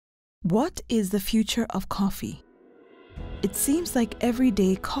What is the future of coffee? It seems like every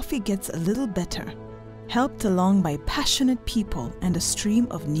day coffee gets a little better, helped along by passionate people and a stream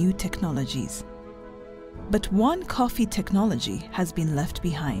of new technologies. But one coffee technology has been left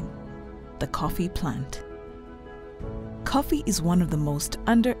behind: the coffee plant. Coffee is one of the most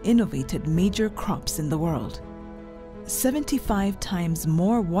under-innovated major crops in the world. 75 times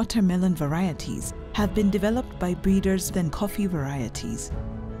more watermelon varieties have been developed by breeders than coffee varieties.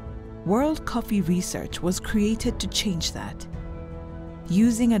 World Coffee Research was created to change that.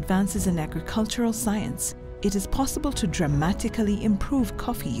 Using advances in agricultural science, it is possible to dramatically improve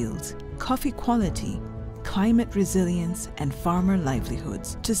coffee yields, coffee quality, climate resilience, and farmer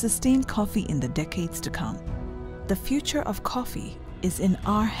livelihoods to sustain coffee in the decades to come. The future of coffee is in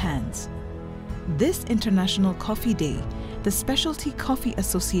our hands. This International Coffee Day, the Specialty Coffee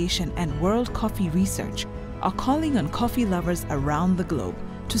Association and World Coffee Research are calling on coffee lovers around the globe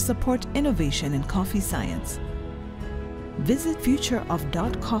to support innovation in coffee science. Visit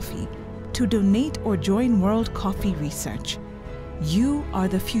futureof.coffee to donate or join World Coffee Research. You are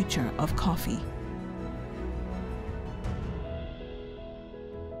the future of coffee.